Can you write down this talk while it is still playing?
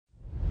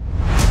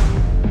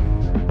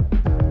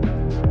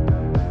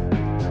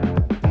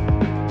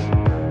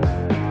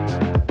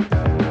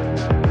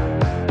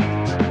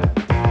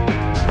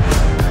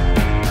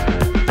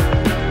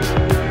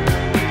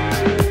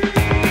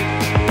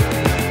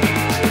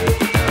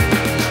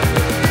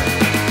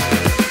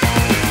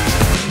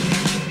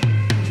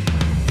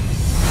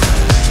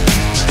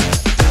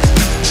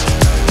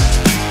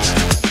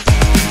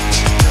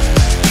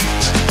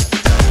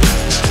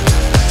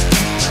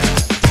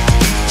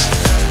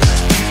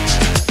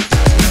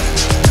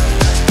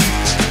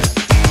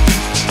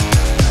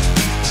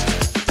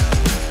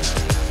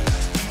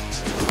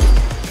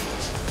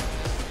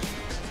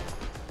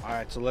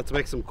So let's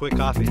make some quick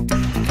coffee.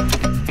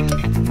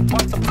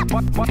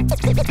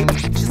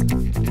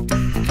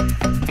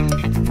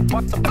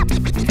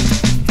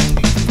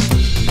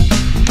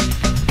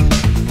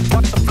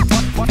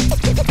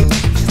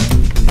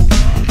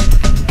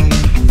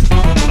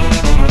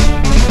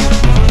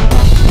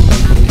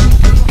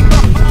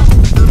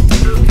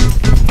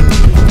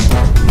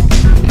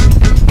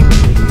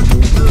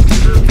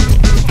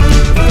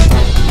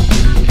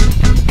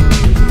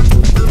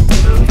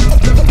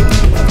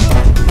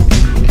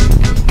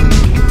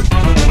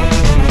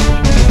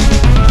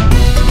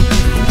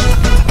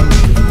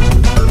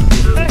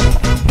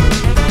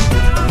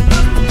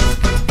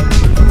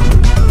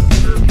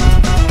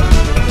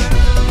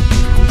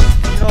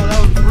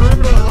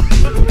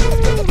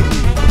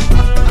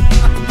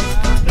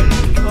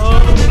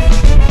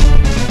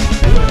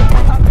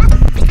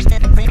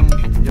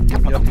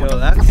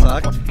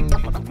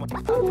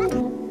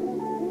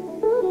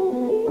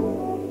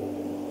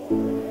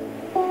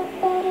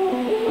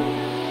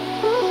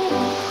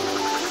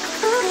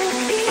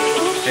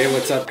 Hey,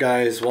 what's up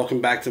guys?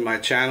 Welcome back to my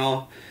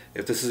channel.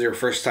 If this is your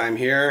first time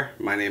here,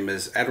 my name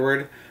is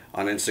Edward.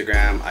 On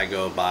Instagram, I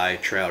go by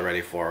Trail Ready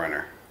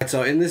Forerunner.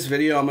 So in this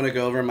video, I'm going to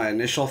go over my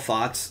initial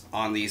thoughts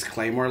on these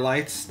Claymore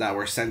lights that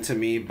were sent to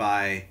me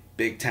by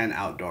Big Ten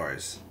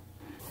Outdoors.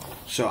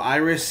 So I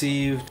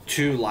received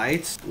two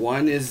lights.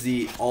 One is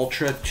the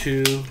Ultra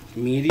 2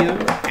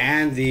 medium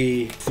and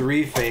the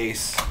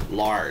 3-face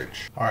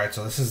large. Alright,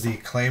 so this is the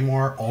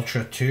Claymore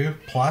Ultra 2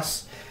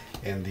 Plus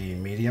in the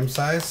medium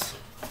size.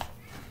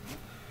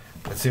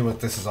 Let's see what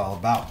this is all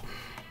about.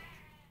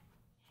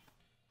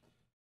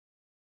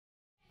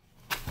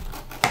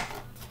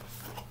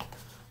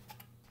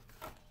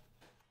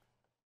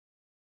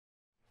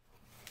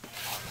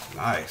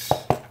 Nice.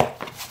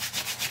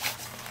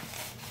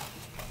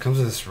 Comes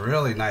with this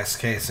really nice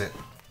case. It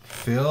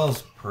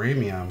feels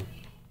premium.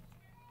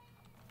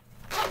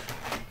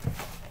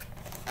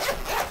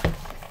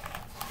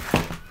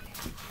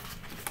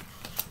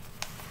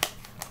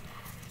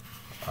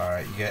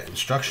 Alright, you get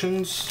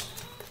instructions.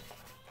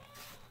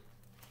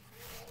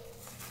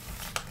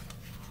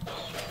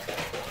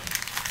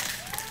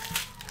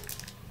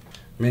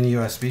 Mini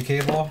USB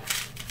cable.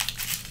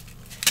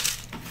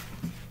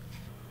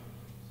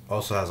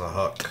 Also has a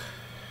hook.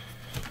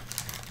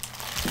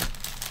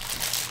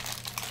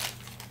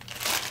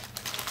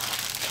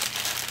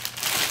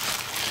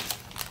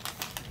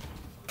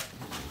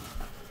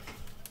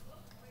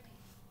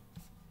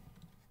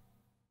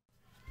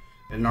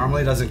 It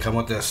normally doesn't come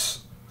with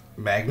this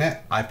magnet.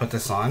 I put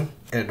this on.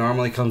 It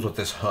normally comes with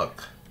this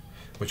hook,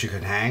 which you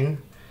can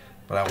hang,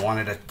 but I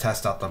wanted to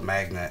test out the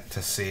magnet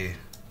to see.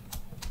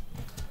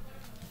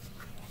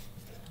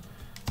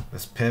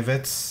 This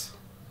pivots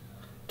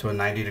to a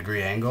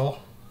 90-degree angle,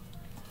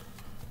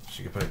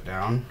 so you can put it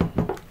down.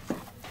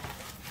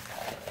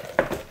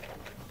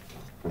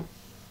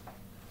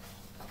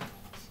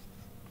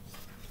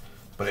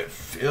 But it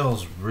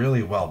feels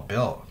really well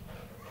built.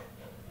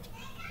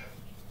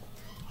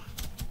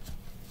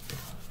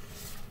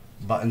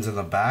 Buttons in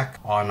the back,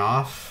 on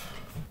off,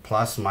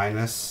 plus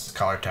minus,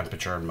 color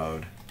temperature and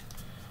mode.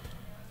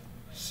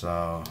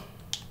 So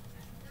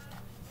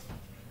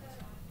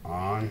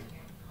on.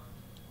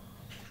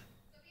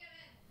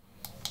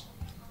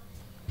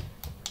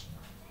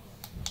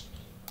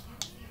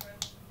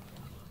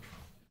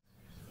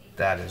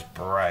 That is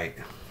bright.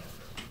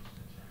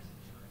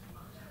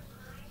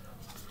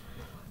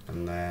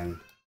 And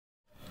then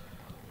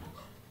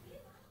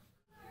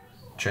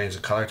change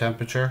the color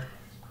temperature.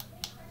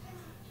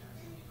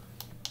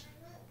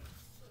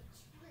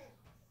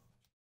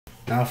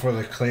 Now for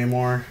the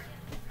Claymore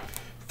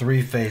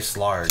 3-face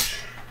large.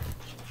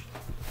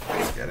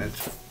 Let's get it.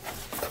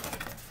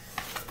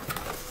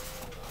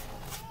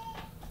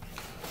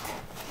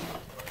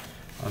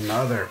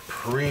 Another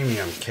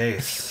premium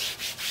case.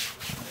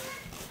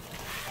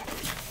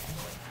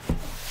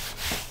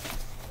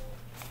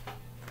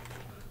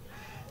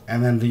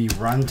 And then the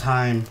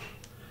runtime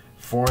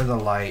for the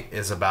light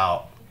is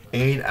about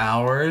 8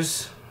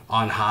 hours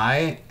on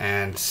high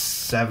and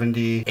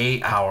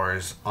 78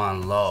 hours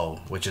on low,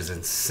 which is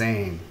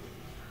insane.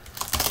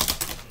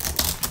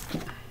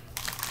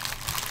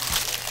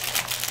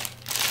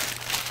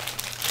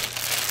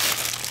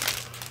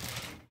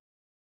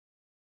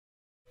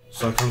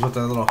 So it comes with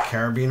a little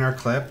carabiner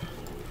clip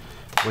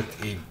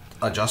with the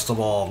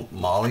adjustable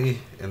molly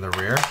in the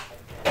rear,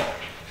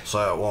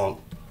 so it won't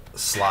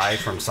slide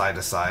from side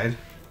to side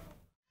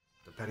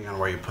depending on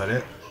where you put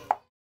it.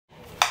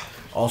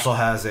 Also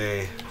has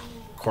a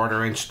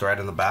 1/4-inch thread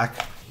in the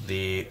back,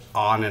 the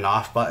on and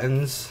off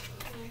buttons,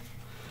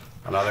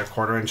 another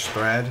 1/4-inch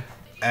thread,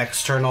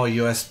 external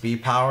USB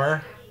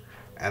power,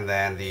 and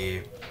then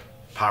the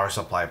power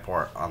supply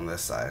port on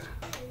this side.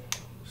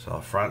 So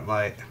front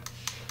light,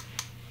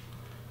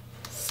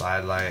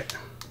 side light,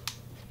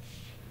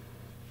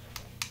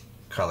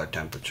 color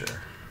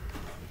temperature.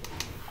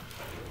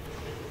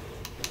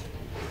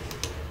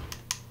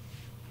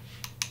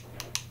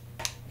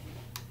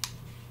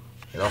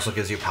 It also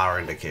gives you power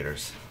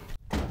indicators.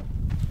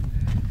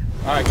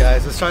 Alright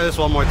guys, let's try this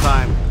one more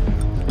time.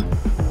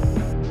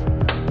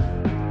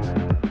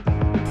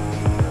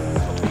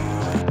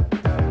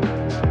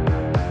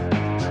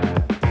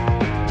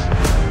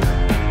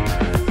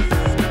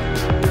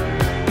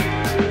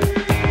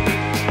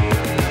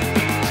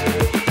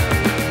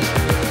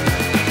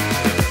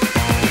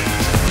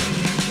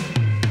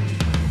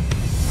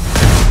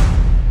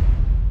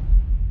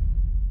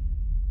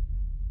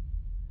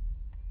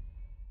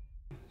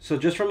 So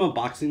just from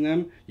unboxing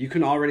them, you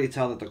can already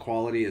tell that the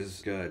quality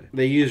is good.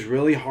 They use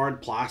really hard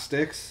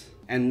plastics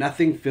and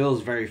nothing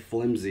feels very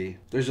flimsy.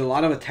 There's a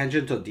lot of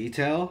attention to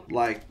detail,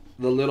 like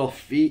the little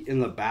feet in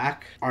the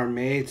back are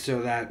made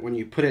so that when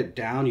you put it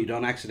down, you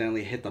don't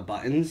accidentally hit the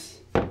buttons.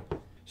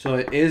 So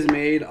it is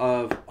made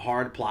of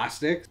hard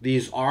plastic.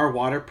 These are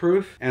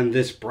waterproof, and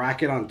this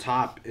bracket on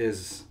top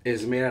is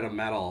made out of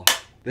metal.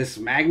 This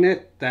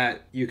magnet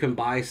that you can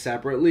buy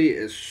separately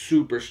is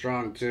super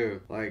strong too.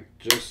 Like,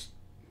 just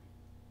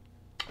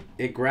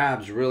it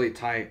grabs really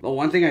tight. The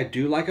one thing I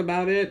do like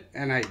about it,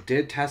 and I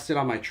did test it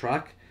on my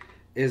truck,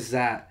 is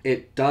that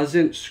it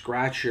doesn't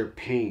scratch your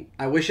paint.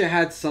 I wish it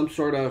had some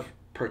sort of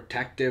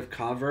protective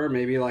cover,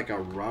 maybe like a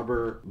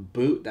rubber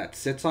boot that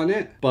sits on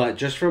it. But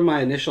just from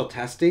my initial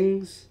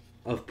testings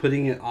of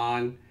putting it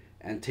on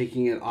and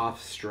taking it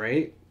off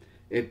straight,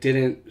 it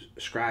didn't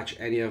scratch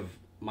any of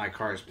my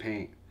car's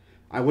paint.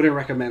 I wouldn't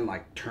recommend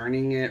like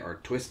turning it or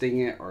twisting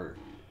it or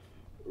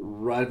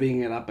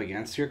rubbing it up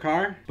against your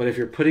car, but if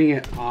you're putting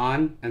it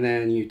on and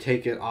then you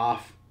take it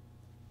off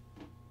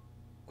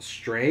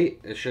straight,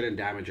 it shouldn't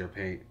damage your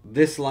paint.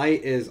 This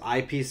light is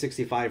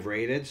IP65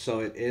 rated, so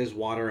it is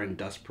water and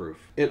dust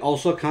proof. It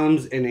also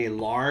comes in a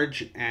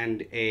large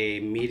and a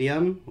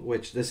medium,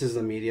 which this is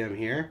the medium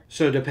here.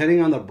 So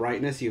depending on the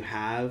brightness you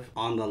have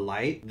on the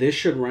light, this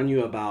should run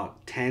you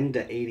about 10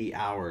 to 80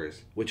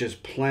 hours, which is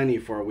plenty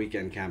for a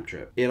weekend camp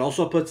trip. It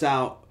also puts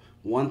out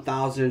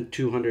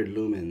 1,200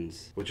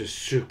 lumens, which is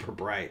super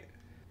bright.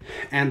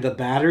 And the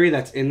battery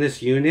that's in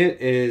this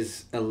unit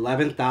is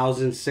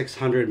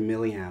 11,600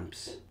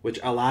 milliamps, which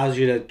allows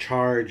you to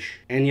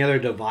charge any other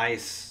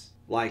device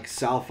like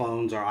cell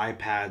phones or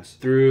iPads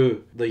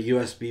through the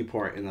USB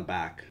port in the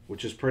back,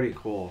 which is pretty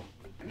cool.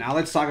 Now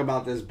let's talk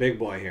about this big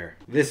boy here.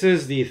 This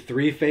is the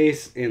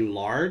 3-face in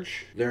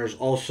large. There's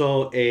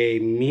also a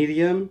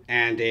medium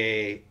and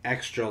a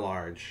extra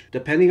large.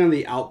 Depending on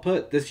the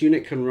output, this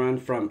unit can run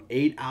from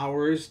 8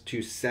 hours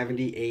to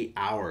 78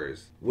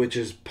 hours, which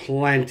is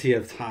plenty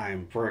of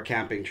time for a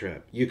camping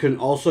trip. You can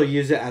also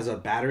use it as a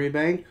battery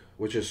bank,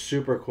 which is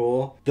super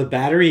cool. The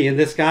battery in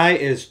this guy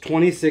is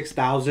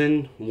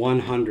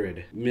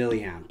 26,100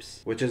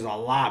 milliamps, which is a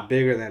lot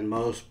bigger than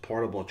most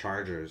portable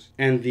chargers.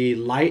 And the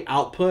light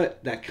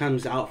output that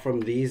comes out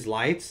from these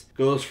lights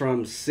goes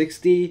from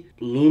 60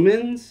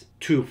 lumens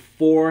to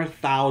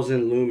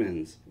 4,000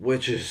 lumens,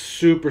 which is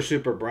super,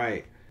 super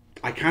bright.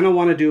 I kind of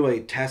want to do a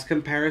test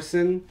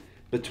comparison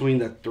between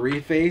the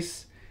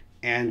 3-face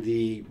and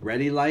the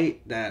Ready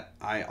light that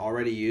I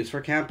already use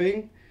for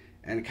camping,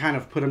 and kind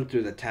of put them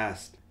through the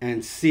test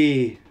and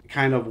see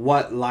kind of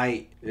what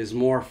light is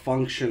more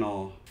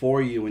functional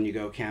for you when you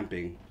go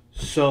camping.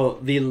 So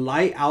the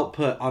light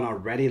output on a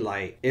Ready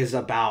light is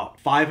about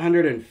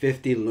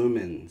 550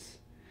 lumens,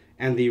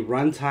 and the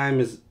runtime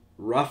is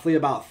roughly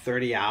about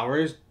 30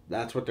 hours.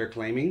 That's what they're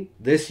claiming.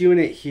 This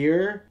unit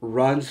here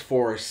runs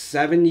for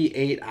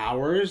 78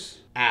 hours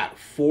at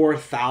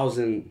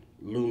 4,000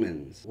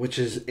 lumens, which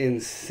is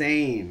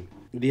insane,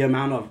 the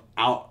amount of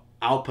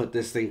output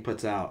this thing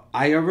puts out.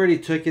 I already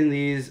took in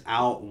these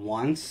out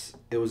once.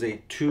 It was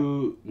a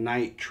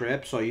 2-night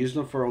trip, so I used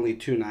them for only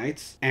 2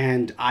 nights,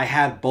 and I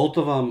had both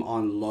of them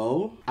on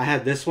low. I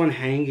had this one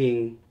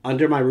hanging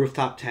under my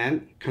rooftop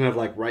tent, kind of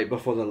like right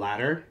before the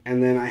ladder,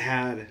 and then I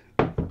had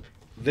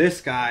this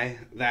guy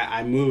that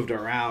I moved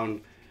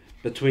around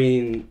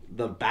between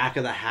the back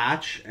of the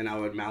hatch, and I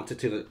would mount it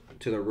to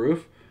the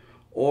roof.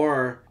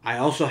 Or I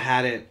also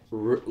had it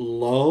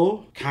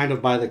low, kind of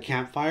by the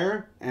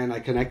campfire, and I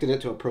connected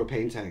it to a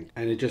propane tank,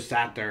 and it just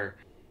sat there.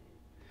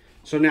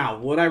 So now,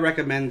 would I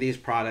recommend these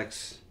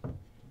products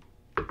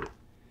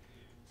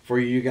for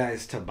you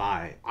guys to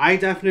buy? I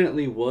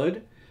definitely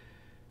would.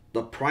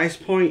 The price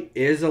point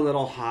is a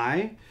little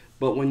high,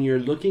 but when you're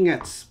looking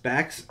at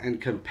specs and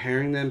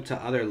comparing them to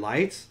other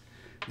lights,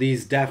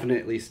 these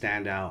definitely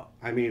stand out.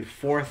 I mean,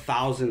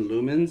 4,000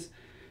 lumens,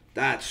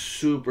 that's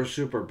super,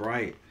 super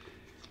bright.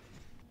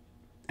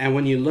 And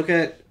when you look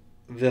at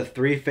the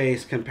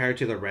 3-face compared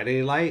to the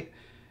Ready light,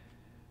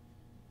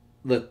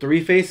 the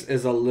 3-face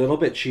is a little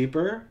bit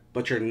cheaper,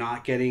 but you're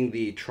not getting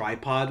the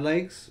tripod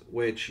legs,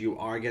 which you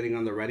are getting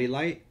on the Ready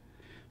light.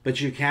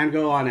 But you can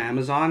go on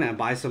Amazon and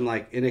buy some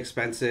like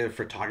inexpensive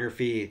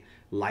photography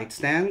light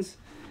stands,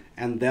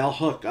 and they'll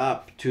hook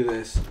up to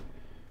this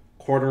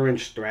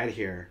 1/4-inch thread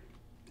here.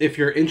 If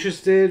you're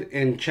interested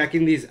in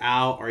checking these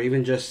out, or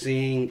even just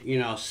seeing, you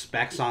know,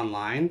 specs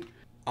online,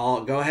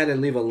 I'll go ahead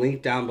and leave a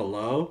link down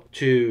below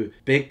to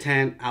Big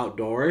Tent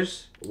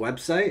Outdoors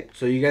website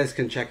so you guys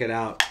can check it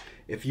out.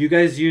 If you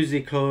guys use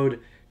the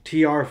code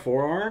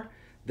TR4R,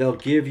 they'll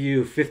give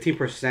you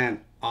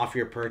 15% off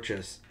your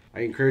purchase.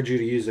 I encourage you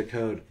to use the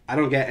code. I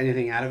don't get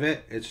anything out of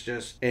it. It's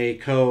just a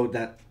code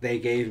that they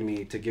gave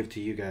me to give to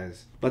you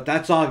guys. But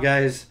that's all,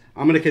 guys.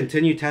 I'm going to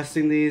continue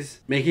testing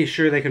these, making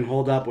sure they can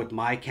hold up with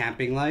my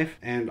camping life.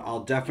 And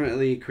I'll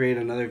definitely create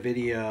another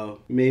video,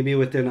 maybe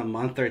within a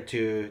month or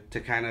two, to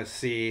kind of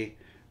see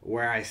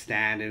where I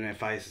stand and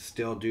if I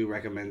still do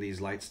recommend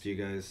these lights to you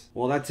guys.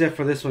 Well, that's it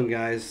for this one,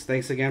 guys.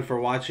 Thanks again for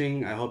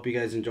watching. I hope you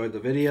guys enjoyed the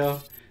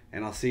video,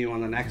 and I'll see you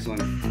on the next one.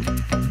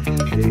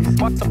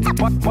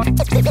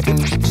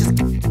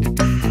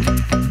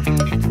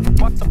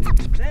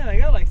 Damn, I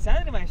got like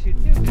sand in my shoe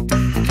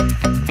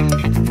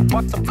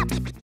too.